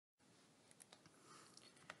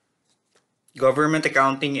Government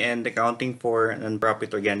accounting and accounting for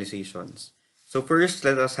nonprofit organizations. So first,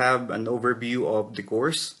 let us have an overview of the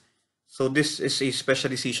course. So this is a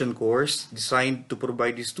specialization course designed to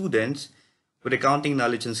provide the students with accounting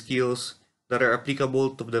knowledge and skills that are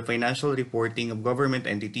applicable to the financial reporting of government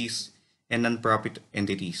entities and nonprofit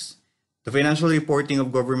entities. The financial reporting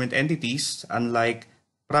of government entities, unlike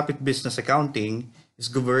profit business accounting, is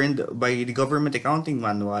governed by the Government Accounting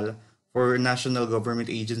Manual for national government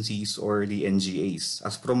agencies or the NGAs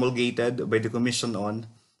as promulgated by the Commission on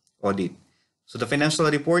Audit. So the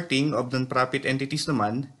financial reporting of non-profit entities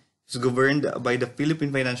naman is governed by the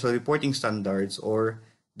Philippine Financial Reporting Standards or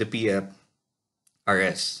the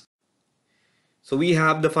PFRS. So we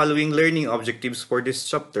have the following learning objectives for this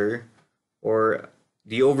chapter or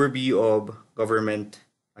the overview of government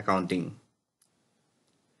accounting.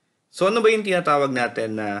 So ano ba yung tinatawag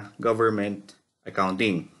natin na government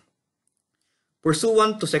accounting?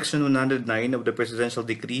 Pursuant to Section 109 of the Presidential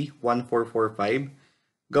Decree 1445,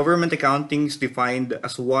 government accounting is defined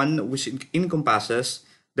as one which encompasses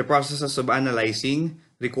the processes of analyzing,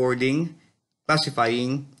 recording,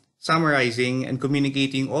 classifying, summarizing, and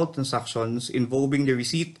communicating all transactions involving the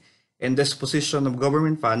receipt and disposition of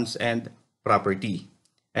government funds and property,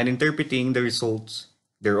 and interpreting the results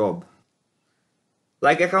thereof.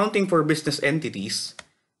 Like accounting for business entities,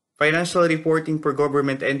 financial reporting for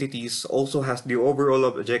government entities also has the overall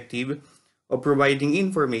objective of providing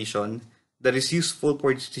information that is useful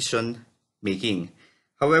for decision making.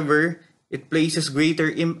 However, it places greater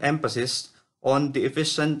emphasis on the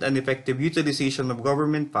efficient and effective utilization of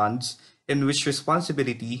government funds in which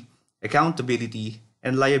responsibility, accountability,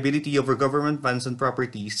 and liability over government funds and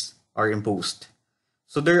properties are imposed.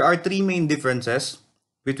 So there are three main differences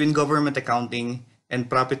between government accounting and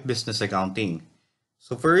profit business accounting.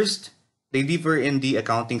 So first, they differ in the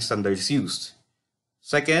accounting standards used.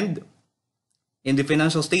 Second, in the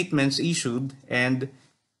financial statements issued, and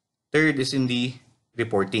third is in the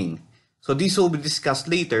reporting. So these will be discussed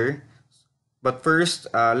later, but first,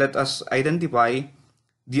 let us identify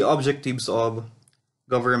the objectives of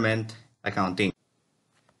government accounting.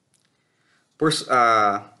 As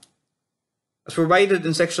provided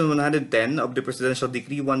in Section 110 of the Presidential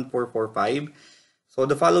Decree 1445, so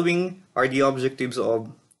the following are the objectives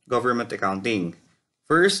of government accounting.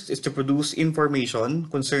 First is to produce information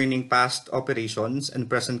concerning past operations and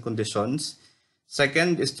present conditions.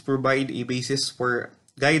 Second is to provide a basis for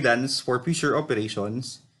guidance for future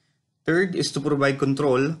operations. Third is to provide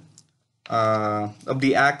control of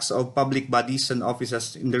the acts of public bodies and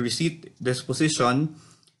offices in the receipt, disposition,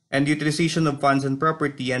 and utilization of funds and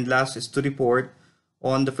property. And last is to report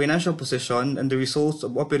on the financial position and the results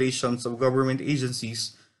of operations of government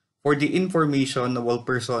agencies for the information of all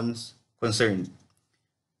persons concerned.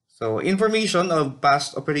 So, information of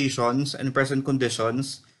past operations and present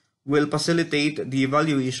conditions will facilitate the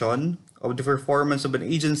evaluation of the performance of an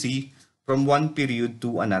agency from one period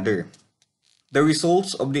to another. The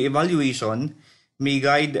results of the evaluation may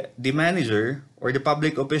guide the manager or the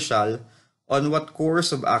public official on what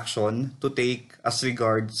course of action to take as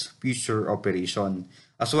regards future operation,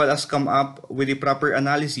 as well as come up with a proper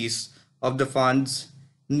analysis of the funds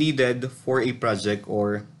needed for a project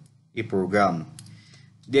or a program.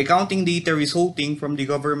 The accounting data resulting from the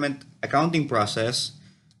government accounting process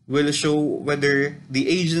will show whether the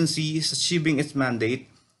agency is achieving its mandate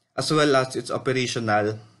as well as its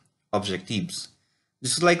operational objectives.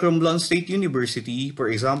 Just like Romblon State University, for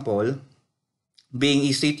example, being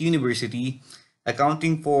a state university,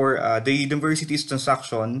 accounting for the university's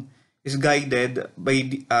transaction is guided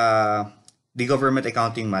by the government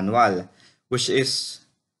accounting manual, which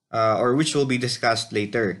will be discussed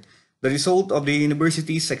later. The result of the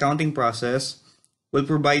university's accounting process will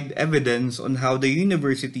provide evidence on how the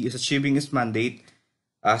university is achieving its mandate,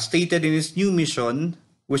 stated in its new mission,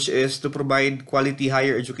 which is to provide quality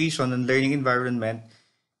higher education and learning environment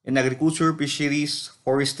in agriculture, fisheries,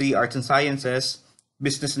 forestry, arts and sciences,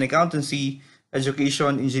 business and accountancy,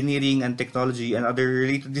 education, engineering and technology, and other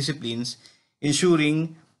related disciplines,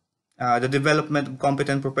 ensuring the development of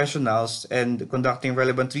competent professionals and conducting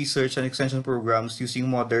relevant research and extension programs using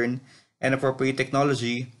modern and appropriate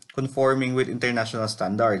technology conforming with international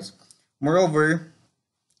standards. Moreover,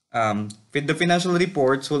 the financial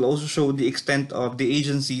reports will also show the extent of the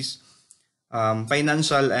agency's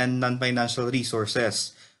financial and non-financial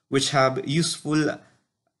resources, which have useful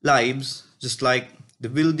lives, just like the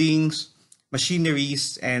buildings,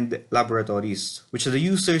 machineries, and laboratories, which the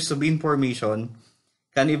users of information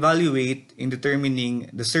can evaluate in determining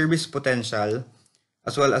the service potential,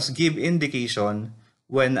 as well as give indication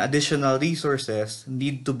when additional resources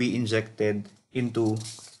need to be injected into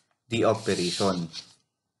the operation.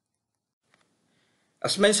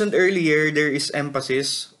 As mentioned earlier, there is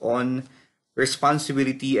emphasis on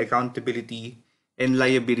responsibility, accountability, and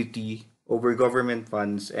liability over government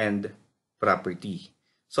funds and property.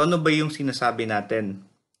 So ano ba yung sinasabi natin?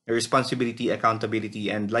 Responsibility, accountability,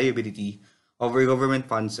 and liability over government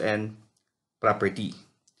funds and property.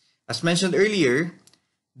 As mentioned earlier,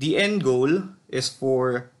 the end goal is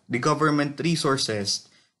for the government resources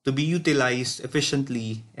to be utilized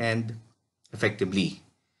efficiently and effectively.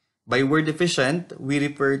 By word efficient, we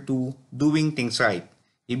refer to doing things right.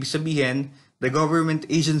 Ibig sabihin, the government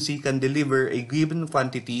agency can deliver a given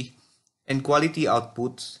quantity and quality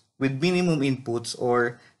outputs with minimum inputs,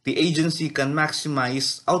 or the agency can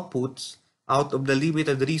maximize outputs out of the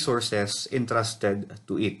limited resources entrusted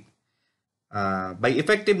to it. By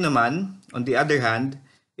effective naman, on the other hand,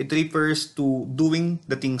 it refers to doing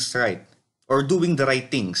the things right or doing the right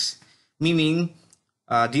things, meaning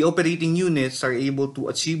the operating units are able to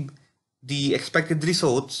achieve the expected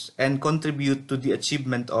results and contribute to the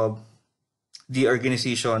achievement of the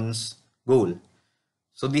organization's goal.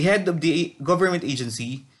 So the head of the government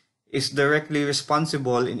agency is directly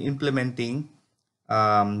responsible in implementing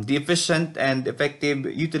the efficient and effective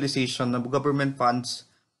utilization of government funds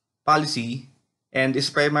policy and is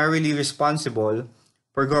primarily responsible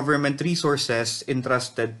for government resources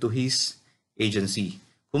entrusted to his agency.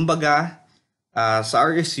 Kumbaga, sa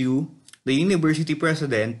RSU, the university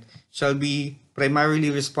president shall be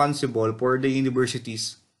primarily responsible for the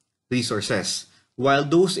university's resources, while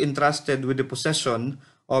those entrusted with the possession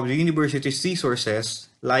of the university's resources,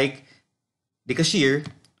 like the cashier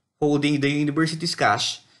holding the university's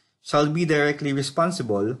cash, shall be directly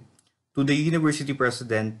responsible to the university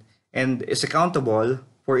president and is accountable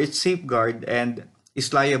for its safeguard and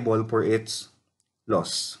is liable for its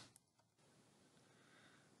loss.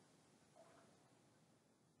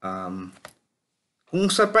 Kung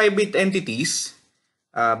sa private entities,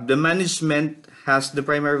 the management has the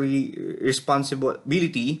primary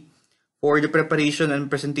responsibility for the preparation and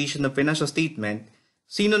presentation of financial statement.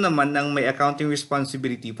 Sino naman ang may accounting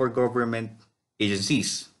responsibility for government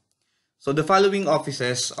agencies? So the following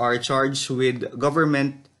offices are charged with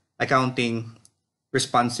government accounting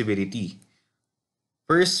responsibility.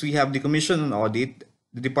 First, we have the Commission on Audit,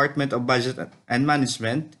 the Department of Budget and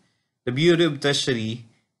Management, the Bureau of Treasury,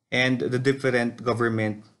 and the different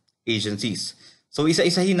government agencies. So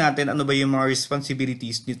isa-isahin natin ano ba yung mga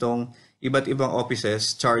responsibilities nitong iba't ibang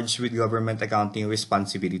offices charged with government accounting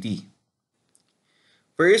responsibility.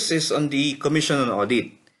 First is on the Commission on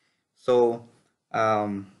Audit. So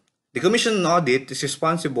the Commission on Audit is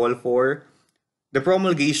responsible for the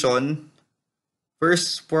promulgation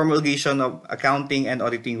of accounting and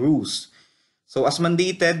auditing rules. So as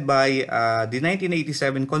mandated by the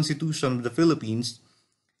 1987 Constitution of the Philippines,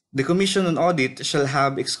 the Commission on Audit shall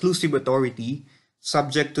have exclusive authority,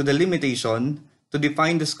 subject to the limitation, to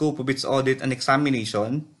define the scope of its audit and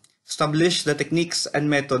examination, establish the techniques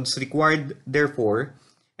and methods required therefore,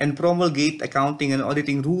 and promulgate accounting and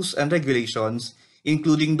auditing rules and regulations,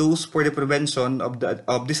 including those for the prevention of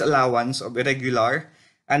disallowance of irregular,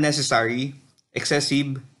 unnecessary,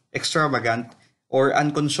 excessive, extravagant, or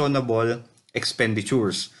unconscionable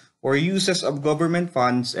expenditures, or uses of government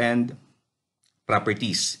funds and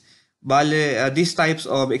properties. Bale, these types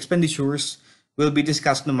of expenditures will be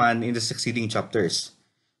discussed naman in the succeeding chapters.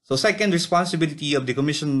 So second responsibility of the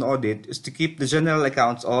Commission on Audit is to keep the general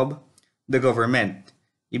accounts of the government.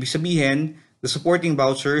 Ibig sabihin, the supporting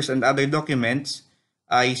vouchers and other documents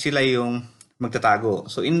ay sila yung magtatago.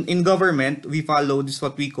 So in government, we follow this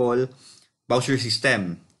what we call voucher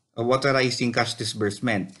system of authorizing cash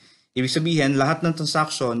disbursement. Ibig sabihin, lahat ng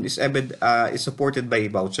transaction is supported by a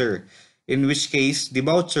voucher. In which case, the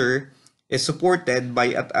voucher is supported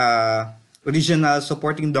by original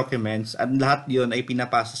supporting documents at lahat yon ay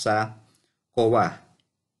pinapasa sa COA.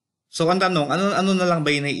 So ang tanong, ano na lang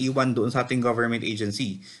ba yung naiiwan doon sa ating government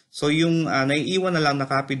agency? So yung naiiwan na lang na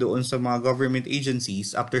copy doon sa mga government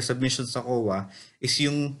agencies after submission sa COA is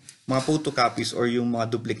yung mga photocopies or yung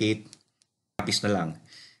mga duplicate copies na lang.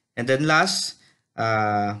 And then last,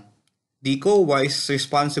 the COA is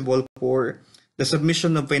responsible for the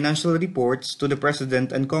submission of financial reports to the President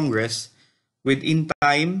and Congress within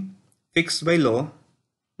time fixed by law,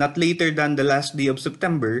 not later than the last day of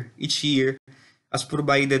September each year, as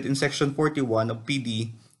provided in Section 41 of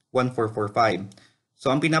PD 1445. So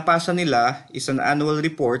ang pinapasa nila is an annual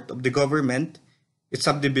report of the government, its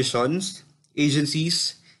subdivisions,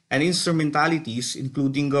 agencies, and instrumentalities,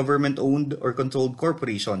 including government-owned or controlled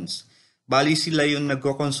corporations. Bali sila yung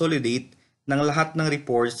nagko-consolidate ng lahat ng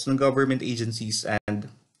reports ng government agencies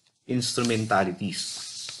and instrumentalities.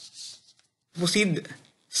 Proceed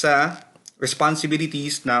sa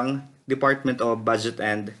responsibilities ng Department of Budget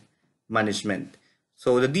and Management.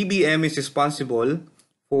 So the DBM is responsible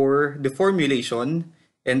for the formulation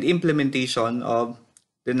and implementation of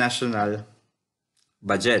the national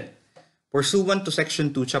budget. Pursuant to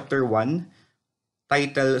Section 2, Chapter 1,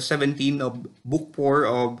 Title 17 of Book 4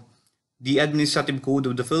 of the Administrative Code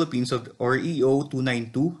of the Philippines or EO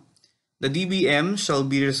 292, the DBM shall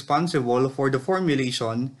be responsible for the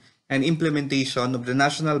formulation and implementation of the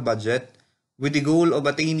national budget with the goal of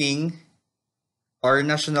attaining our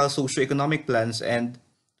national socio-economic plans and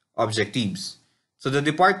objectives. So the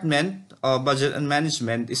Department of Budget and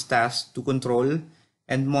Management is tasked to control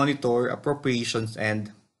and monitor appropriations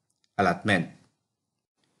and allotment.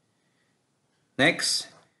 Next,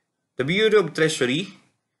 the Bureau of Treasury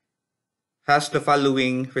has the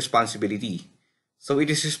following responsibility. So it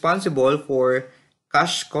is responsible for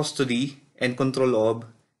cash custody and control of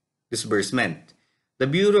disbursement. The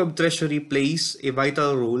Bureau of Treasury plays a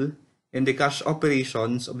vital role in the cash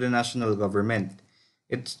operations of the national government.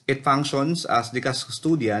 It functions as the cash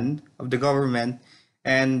custodian of the government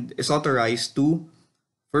and is authorized to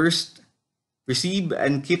first receive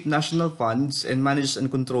and keep national funds and manage and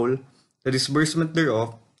control the disbursement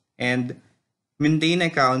thereof, and maintain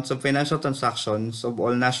accounts of financial transactions of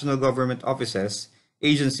all national government offices,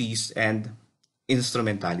 agencies, and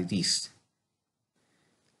instrumentalities.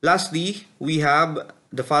 Lastly, we have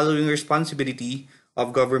the following responsibility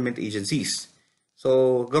of government agencies.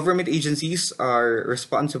 So, government agencies are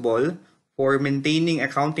responsible for maintaining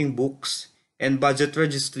accounting books and budget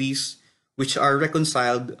registries which are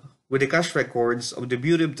reconciled with the cash records of the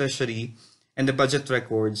Bureau of Treasury and the budget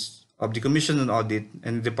records of the Commission on Audit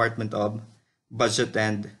and the Department of Budget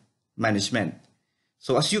and Management.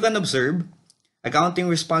 So as you can observe, accounting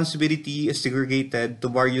responsibility is segregated to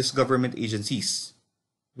various government agencies,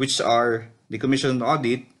 which are the Commission on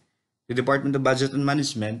Audit, the Department of Budget and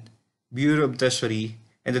Management, Bureau of Treasury,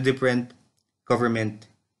 and the different government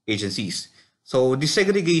agencies. So this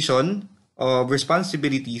segregation of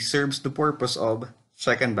responsibility serves the purpose of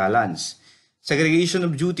check and balance. Segregation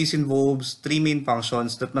of duties involves three main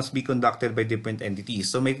functions that must be conducted by different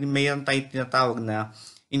entities. So mayroon tayong tinatawag na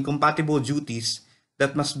incompatible duties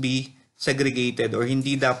that must be segregated or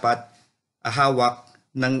hindi dapat hawak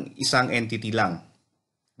ng isang entity lang.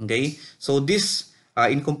 Okay? So these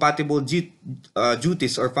incompatible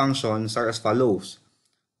duties or functions are as follows.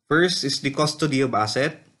 First is the custody of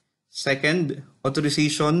asset. Second,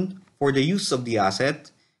 authorization for the use of the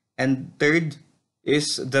asset. And third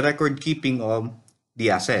is the record keeping of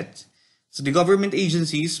the asset. So the government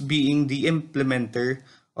agencies being the implementer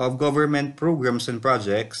of government programs and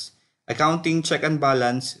projects, accounting check and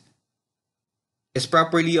balance is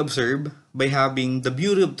properly observed by having the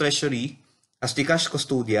Bureau of Treasury as the cash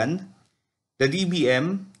custodian, the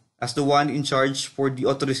DBM as the one in charge for the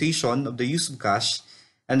authorization of the use of cash,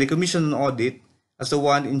 and the Commission on Audit as the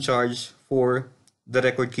one in charge for the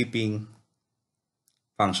record keeping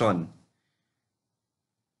function.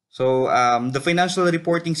 So the financial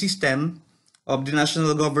reporting system of the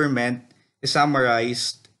national government is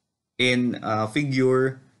summarized in the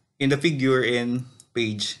figure in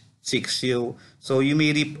page 6. So you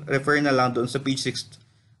may refer na lang doon sa page 6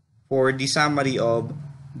 for the summary of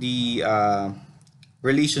the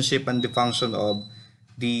relationship and the function of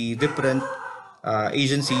the different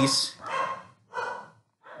agencies.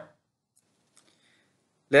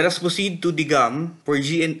 Let us proceed to the GAM for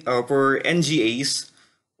NGAs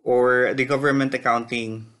or the Government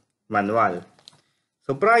Accounting Manual.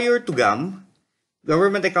 So prior to GAM,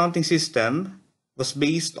 Government Accounting System was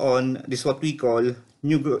based on this what we call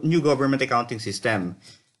New Government Accounting System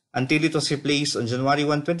until it was replaced on January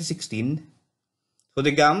 1, 2016. So the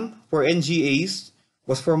GAM for NGAs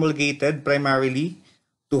was promulgated primarily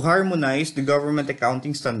to harmonize the government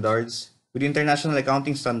accounting standards with international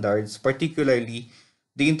accounting standards, particularly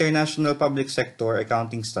the International Public Sector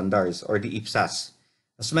Accounting Standards or the IPSAS.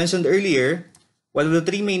 As mentioned earlier, one of the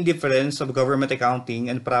three main differences of government accounting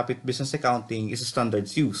and private business accounting is the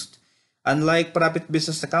standards used. Unlike private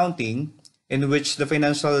business accounting, in which the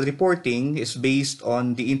financial reporting is based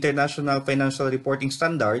on the International Financial Reporting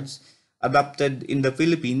Standards adopted in the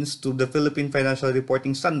Philippines to the Philippine Financial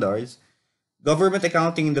Reporting Standards, government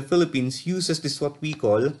accounting in the Philippines uses this what we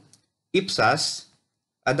call IPSAS,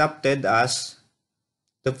 adopted as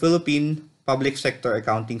the Philippine Public Sector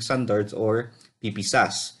Accounting Standards or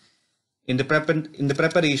PPSAS in the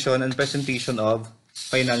preparation and presentation of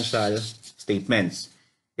financial statements.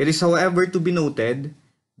 It is, however, to be noted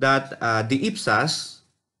that the IPSAS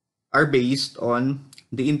are based on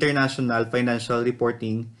the International Financial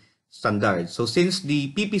Reporting standards. So since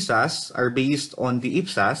the PPSAs are based on the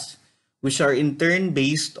IPSAS, which are in turn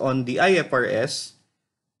based on the IFRS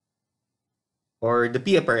or the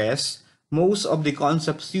PFRS, most of the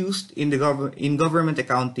concepts used in government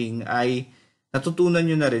accounting ay natutunan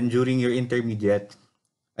nyo na rin during your intermediate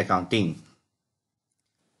accounting.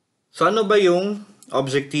 So ano ba yung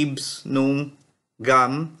objectives nung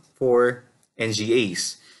GAM for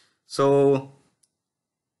NGAs? So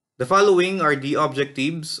the following are the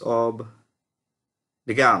objectives of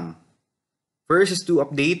the GAM. First is to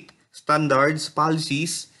update standards,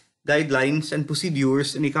 policies, guidelines, and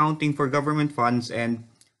procedures in accounting for government funds and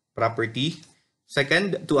property.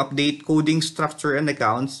 Second, to update coding structure and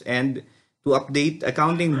accounts and to update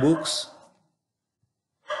accounting books,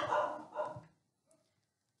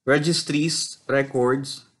 registries,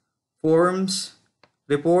 records, forms,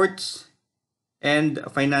 reports, and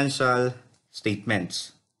financial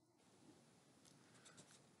statements.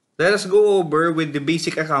 Let us go over with the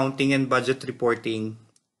basic accounting and budget reporting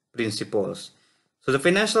principles. So the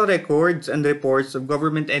financial records and reports of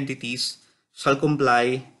government entities shall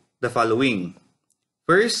comply the following.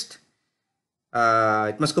 First,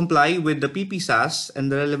 it must comply with the PPSAS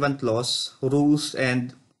and the relevant laws, rules,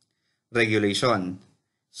 and regulation.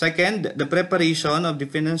 Second, the preparation of the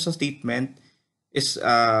financial statement is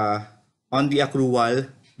on the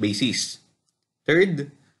accrual basis.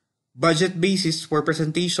 Third, budget basis for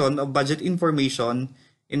presentation of budget information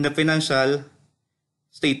in the financial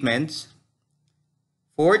statements.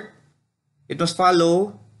 Fourth, it must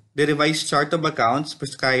follow the revised chart of accounts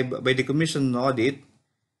prescribed by the Commission on Audit.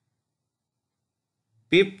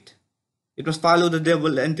 Fifth, it must follow the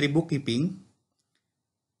double entry bookkeeping.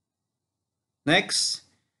 Next,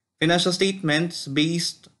 financial statements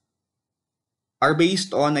are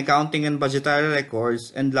based on accounting and budgetary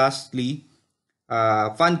records. And lastly,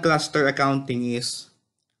 fund cluster accounting is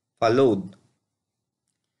followed.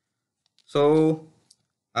 So,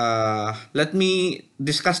 let me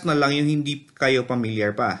discuss na lang yung hindi kayo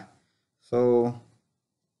familiar pa. So,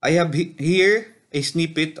 I have here a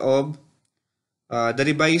snippet of the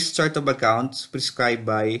revised chart of accounts prescribed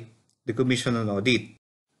by the Commission on Audit.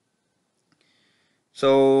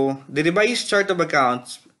 So, the revised chart of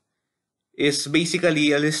accounts is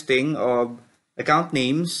basically a listing of account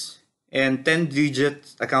names and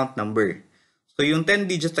 10-digit account number. So, yung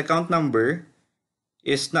 10-digit account number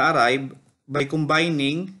is na-arrive by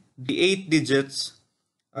combining the 8 digits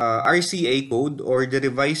RCA code or the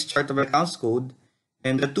revised chart of accounts code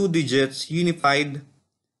and the 2 digits unified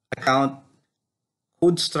account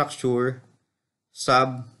code structure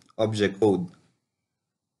sub-object code.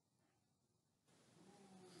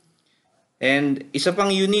 And isa pang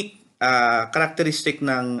unique characteristic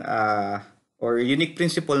ng or unique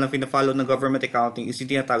principle na pina-follow ng government accounting is yung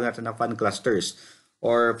tinatawag natin na fund clusters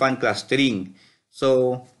or fund clustering.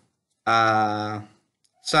 So,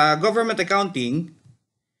 sa government accounting,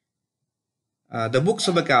 the books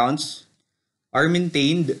of accounts are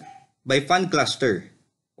maintained by fund cluster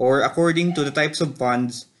or according to the types of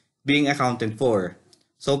funds being accounted for.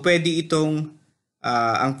 So, pwede itong,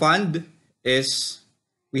 ang fund is,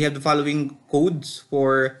 we have the following codes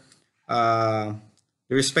for the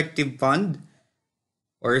respective fund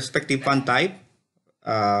or respective fund type.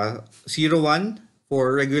 01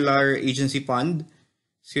 for regular agency fund,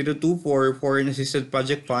 02 for foreign assisted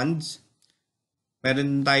project funds.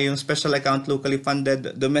 Meron tayong special account locally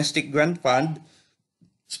funded domestic grant fund,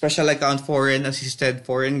 special account foreign assisted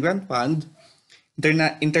foreign grant fund,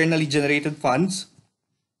 internally generated funds,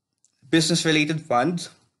 business related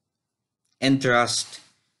funds, and trust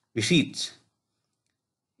receipts.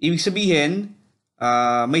 Ibig sabihin,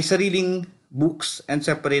 may sariling books and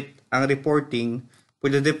separate ang reporting for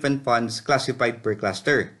the different funds classified per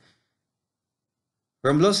cluster.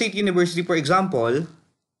 Romblon State University, for example,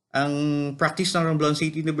 ang practice ng Romblon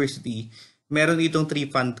State University, meron itong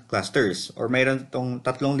 3 fund clusters or meron itong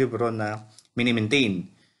 3 libro na mini-maintain.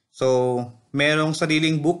 So, merong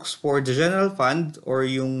sariling books for the general fund or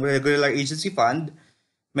yung regular agency fund.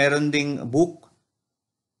 Meron ding book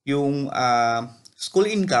yung school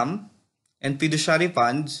income and fiduciary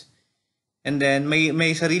funds, and then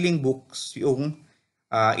may sariling books yung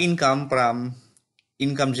income from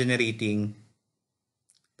income generating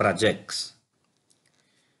projects.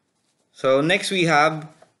 So next we have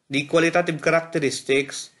the qualitative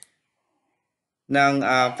characteristics ng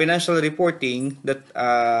financial reporting that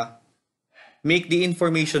make the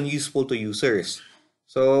information useful to users.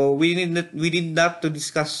 So we need not to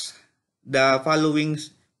discuss the following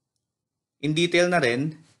in detail na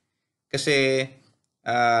rin kasi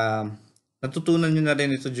natutunan nyo na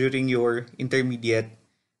rin ito during your intermediate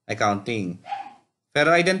accounting.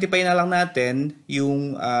 Pero identify na lang natin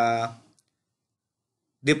yung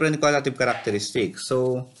different qualitative characteristics.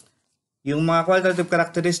 So, yung mga qualitative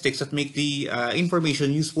characteristics that make the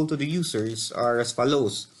information useful to the users are as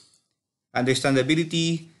follows: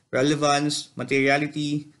 understandability, relevance,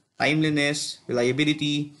 materiality, timeliness,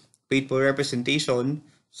 reliability, faithful representation,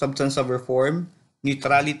 substance over form,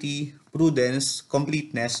 neutrality, prudence,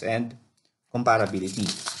 completeness, and comparability.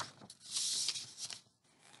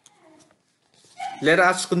 Let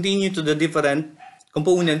us continue to the different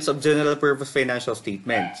components of general purpose financial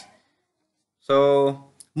statements. So,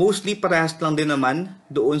 mostly parehas lang din naman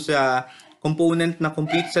doon sa component na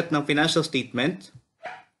complete set ng financial statement.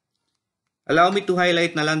 Allow me to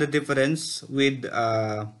highlight na lang the difference with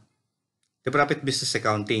the profit business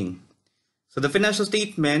accounting. So, the financial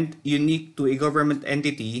statement unique to a government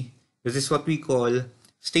entity, this is what we call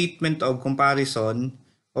statement of comparison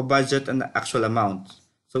of budget and actual amount.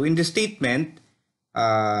 So, in this statement,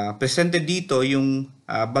 presented dito yung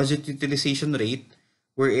budget utilization rate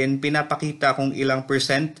wherein pinapakita kung ilang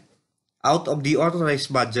percent out of the authorized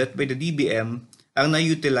budget by the DBM ang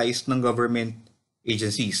na-utilize ng government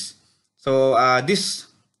agencies. So, this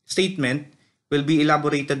statement will be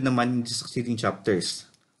elaborated naman in the succeeding chapters.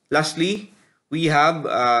 Lastly, we have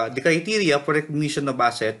the criteria for recognition of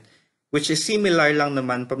asset, which is similar lang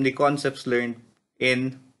naman from the concepts learned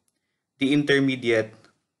in the intermediate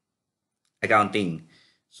accounting.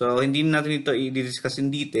 So, hindi natin ito i-discuss in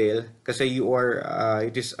detail kasi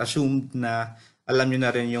it is assumed na alam nyo na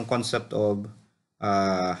rin yung concept of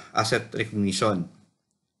asset recognition.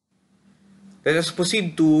 Let us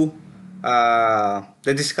proceed to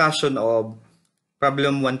the discussion of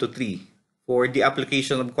problem 1 to 3 for the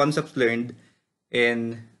application of concepts learned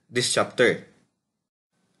in this chapter.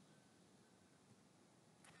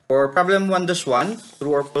 For problem 1-1,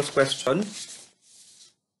 true or false question.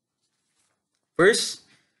 First,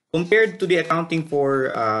 compared to the accounting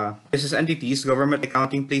for business entities, government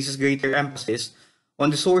accounting places greater emphasis on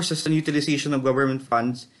the sources and utilization of government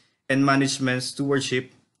funds and management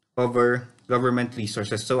stewardship over government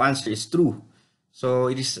resources. So answer is true.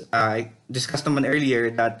 So it is discussed naman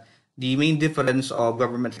earlier that the main difference of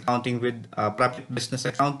government accounting with private business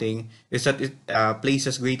accounting is that it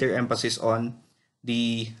places greater emphasis on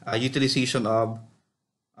the utilization of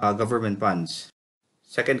government funds.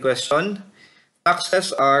 Second question. Taxes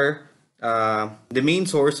are the main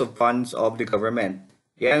source of funds of the government.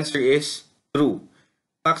 The answer is true.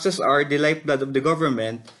 Taxes are the lifeblood of the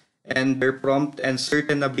government, and their prompt and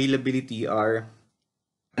certain availability are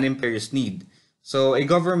an imperious need. So a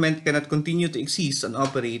government cannot continue to exist and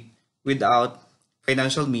operate without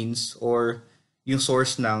financial means or yung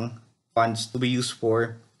source ng funds to be used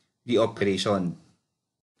for the operation.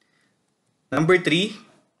 Number 3.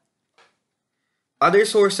 Other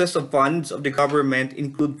sources of funds of the government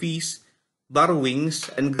include fees,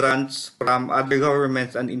 borrowings, and grants from other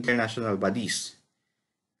governments and international bodies.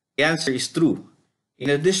 The answer is true. In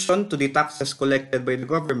addition to the taxes collected by the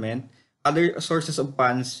government, other sources of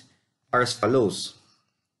funds are as follows.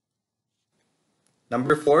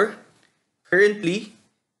 Number 4. Currently,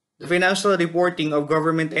 the financial reporting of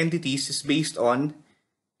government entities is based on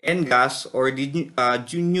NGAS or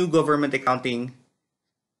the new government accounting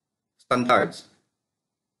standards.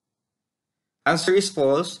 Answer is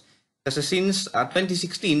false kasi since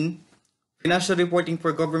 2016, financial reporting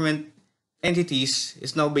for government entities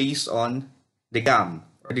is now based on the GAM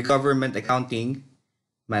or the Government Accounting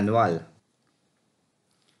Manual.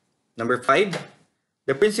 Number 5,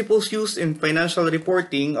 the principles used in financial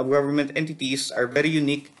reporting of government entities are very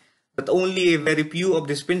unique, but only a very few of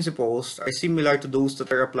these principles are similar to those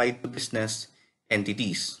that are applied to business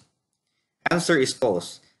entities. Answer is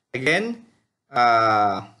false. Again,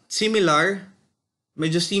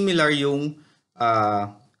 medyo similar yung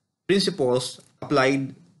principles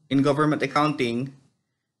applied in government accounting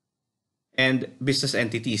and business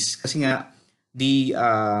entities. Kasi nga, the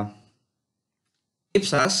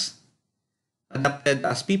IPSAS, adapted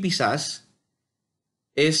as PPSAS,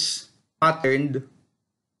 is patterned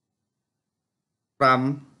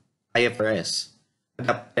from IFRS,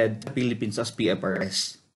 adapted to Philippines as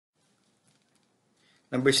PFRS.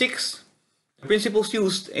 Number 6, the principles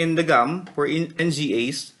used in the GAM for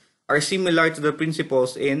NGAs are similar to the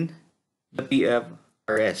principles in the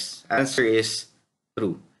PFRS. Answer is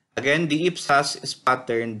true. Again, the IPSAS is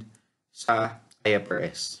patterned sa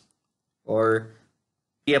IFRS or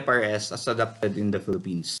PFRS as adopted in the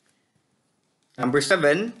Philippines. Number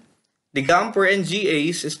 7, the GAM for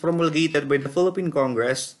NGAs is promulgated by the Philippine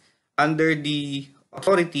Congress under the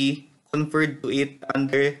authority conferred to it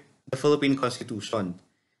under the Philippine Constitution.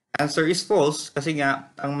 Answer is false kasi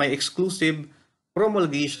nga ang may exclusive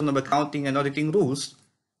promulgation of accounting and auditing rules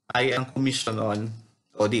ay ang Commission on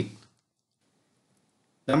Audit.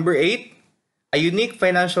 Number 8, a unique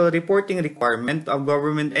financial reporting requirement of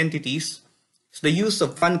government entities is the use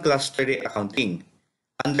of fund cluster accounting.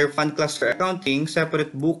 Under fund cluster accounting,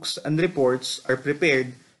 separate books and reports are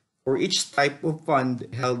prepared for each type of fund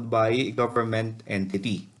held by a government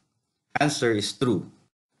entity. Answer is true.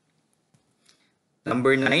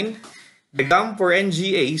 Number 9, the GAM for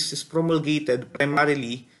NGAs is promulgated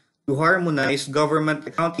primarily to harmonize government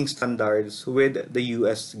accounting standards with the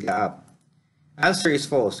US GAAP. Answer is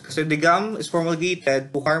false, kasi the GAM is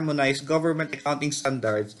promulgated to harmonize government accounting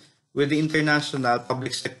standards with the International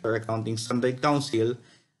Public Sector Accounting Standard Council,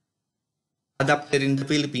 adopted in the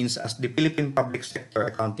Philippines as the Philippine Public Sector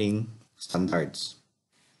Accounting Standards.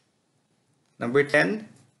 Number 10,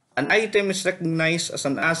 an item is recognized as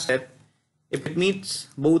an asset if it meets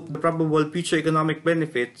both the probable future economic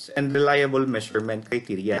benefits and reliable measurement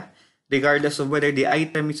criteria, regardless of whether the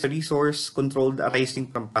item is a resource controlled arising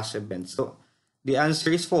from past events. So, the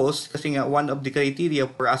answer is false kasi nga one of the criteria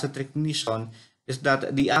for asset recognition is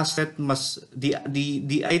that the asset must, the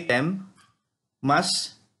item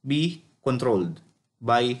must be controlled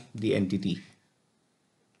by the entity.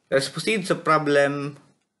 Let's proceed to problem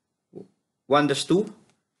 1-2,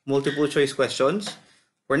 multiple choice questions.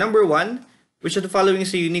 For number 1, which of the following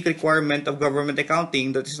is a unique requirement of government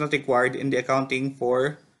accounting that is not required in the accounting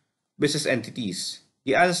for business entities?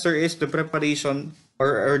 The answer is the preparation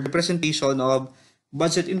or the presentation of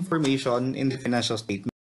budget information in the financial statement.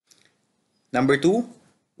 Number 2,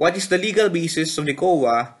 what is the legal basis of the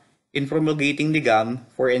COA in promulgating the GAM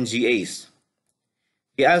for NGAs?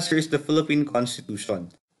 The answer is the Philippine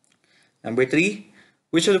Constitution. Number 3,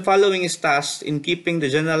 which of the following is tasked in keeping the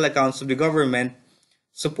general accounts of the government,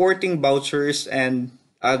 supporting vouchers and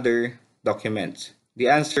other documents? The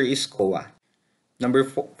answer is COA. Number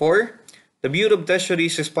 4, the Bureau of Treasury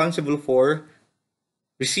is responsible for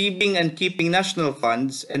receiving and keeping national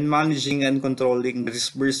funds and managing and controlling the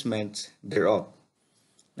disbursements thereof.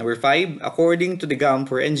 Number 5, according to the GAM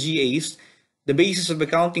for NGAs, the basis of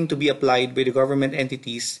accounting to be applied by the government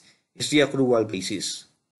entities is the accrual basis.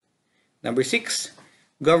 Number 6,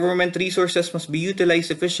 government resources must be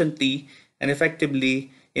utilized efficiently and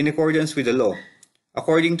effectively in accordance with the law.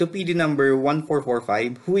 According to PD number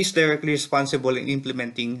 1445, who is directly responsible in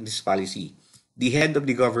implementing this policy? The head of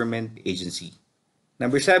the government agency.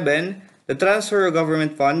 Number 7, the transfer of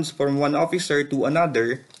government funds from one officer to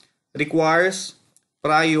another requires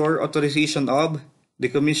prior authorization of the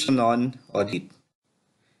Commission on Audit.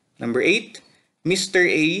 Number 8, Mr.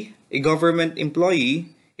 A government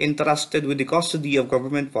employee entrusted with the custody of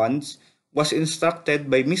government funds, was instructed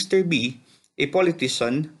by Mr. B, a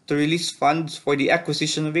politician, to release funds for the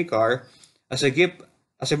acquisition of a car as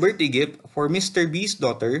a birthday gift for Mr. B's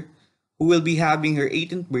daughter, who will be having her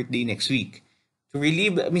 18th birthday next week. To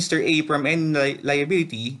relieve Mr. A from any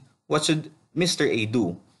liability, what should Mr. A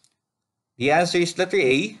do? The answer is letter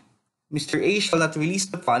A. Mr. A shall not release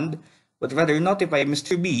the fund, but rather notify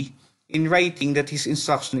Mr. B in writing that his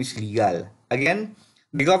instruction is legal. Again,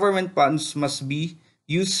 the government funds must be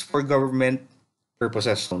used for government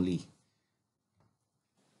purposes only.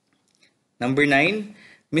 Number 9,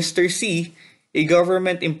 Mr. C, a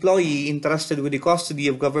government employee entrusted with the custody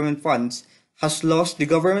of government funds, has lost the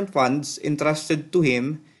government funds entrusted to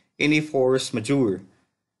him in a force majeure.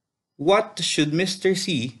 What should Mr.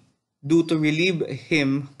 C do to relieve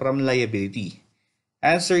him from liability?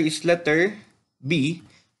 Answer is letter B.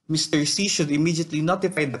 Mr. C should immediately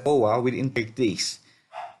notify the COA within 30 days.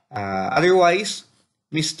 Otherwise,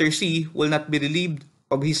 Mr. C will not be relieved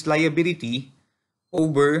of his liability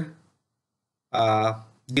over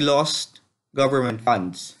the lost government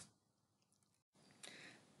funds.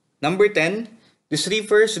 Number 10, this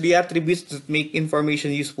refers to the attributes that make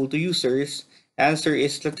information useful to users. Answer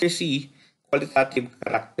is letter C, qualitative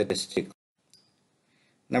characteristic.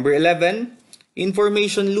 Number 11,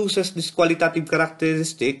 information loses this qualitative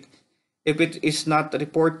characteristic if it is not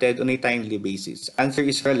reported on a timely basis. Answer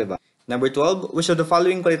is relevant. Number 12, which of the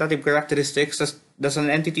following qualitative characteristics does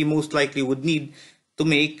an entity most likely would need to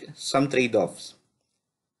make some trade-offs?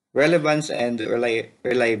 Relevance and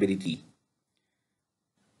reliability.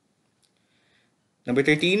 Number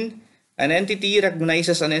 13, an entity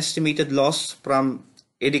recognizes an estimated loss from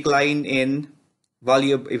a decline in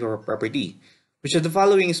value of a property. Which of the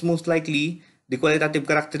following is most likely the qualitative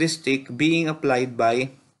characteristic being applied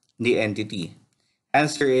by the entity?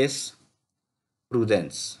 Answer is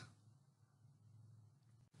prudence.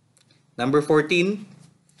 Number 14,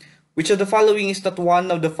 which of the following is not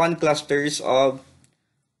one of the fund clusters of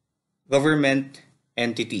government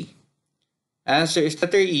entity? Answer is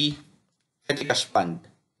letter E, petty cash fund.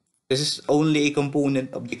 This is only a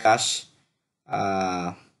component of the cash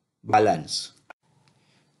balance.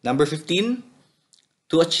 Number 15,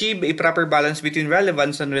 to achieve a proper balance between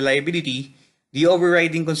relevance and reliability, the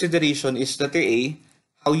overriding consideration is letter A,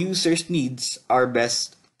 how users' needs are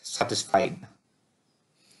best satisfied.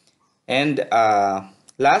 And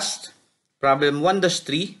last, problem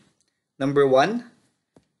 1-3, number 1,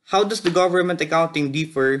 how does the government accounting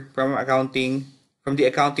differ from the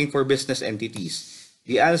accounting for business entities?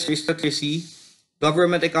 The answer is letter C.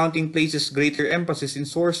 Government accounting places greater emphasis in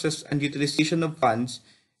sources and utilization of funds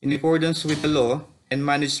in accordance with the law and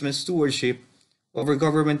management stewardship over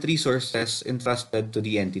government resources entrusted to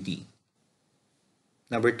the entity.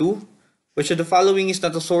 Number 2, which of the following is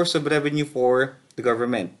not a source of revenue for the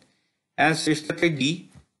government? Answer is letter D.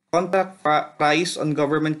 Contract price on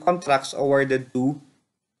government contracts awarded to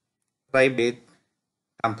private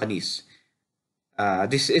companies.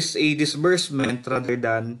 This is a disbursement rather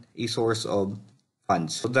than a source of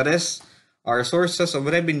funds. So the rest are sources of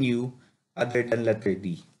revenue other than letter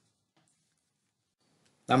D.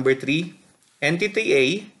 Number 3,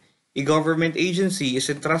 Entity a government agency, is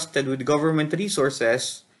entrusted with government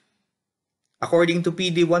resources according to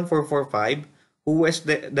PD 1445, who is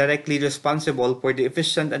directly responsible for the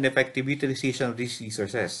efficient and effective utilization of these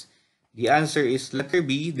resources. The answer is letter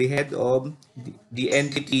B, the head of the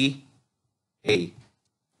entity A.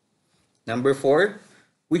 Number 4,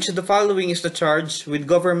 which of the following is the charge with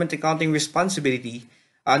government accounting responsibility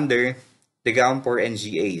under the GAM for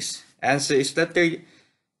NGAs? Answer is letter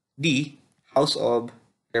D, House of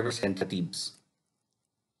Representatives.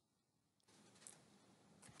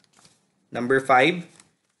 Number 5,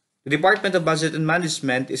 the Department of Budget and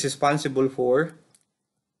Management is responsible for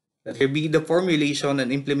letter B, the formulation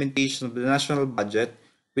and implementation of the national budget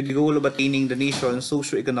with the goal of attaining the nation's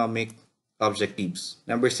socio-economic objectives.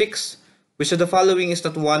 Number 6, which of the following is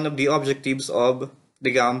not one of the objectives of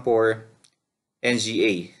the GAM for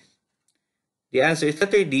NGA? The answer is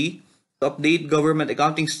letter D, to update government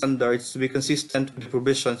accounting standards to be consistent with the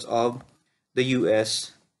provisions of the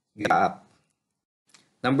US GAAP.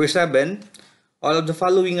 Number 7, all of the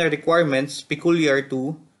following are requirements peculiar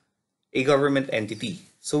to a government entity.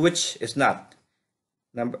 So which is not?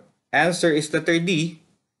 Answer is letter D,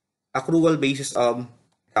 accrual basis of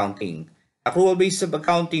accounting. Accrual basis of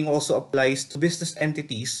accounting also applies to business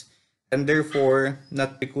entities and therefore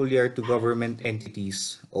not peculiar to government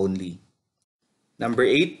entities only. Number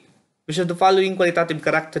 8, which of the following qualitative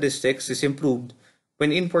characteristics is improved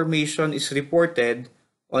when information is reported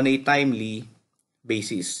on a timely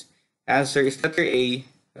basis? Answer is letter A,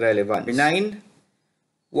 relevant. Number 9,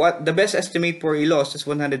 what the best estimate for a loss is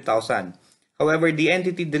 100,000. However, the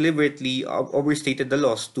entity deliberately overstated the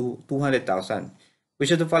loss to 200,000.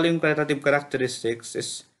 Which of the following qualitative characteristics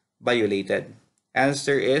is violated?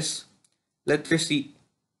 Answer is letter C,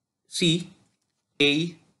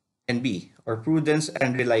 A, and B, or prudence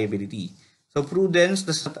and reliability. So prudence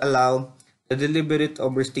does not allow the deliberate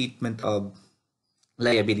overstatement of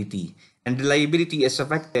liability, and reliability is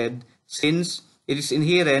affected since it is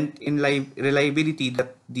inherent in reliability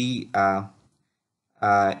that the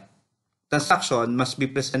transaction must be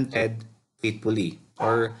presented faithfully,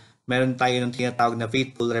 or meron tayo ng tinatawag na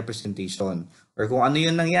faithful representation, or kung ano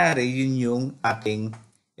yung nangyari, yun yung ating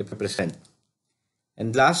ipipresent.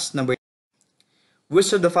 And last, number,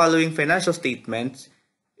 which of the following financial statements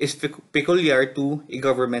is peculiar to a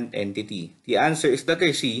government entity? The answer is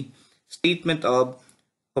letter C, statement of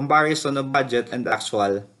comparison of budget and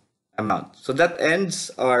actual amount. So that ends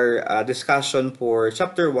our discussion for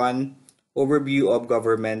Chapter 1, Overview of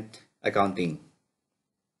Government Accounting.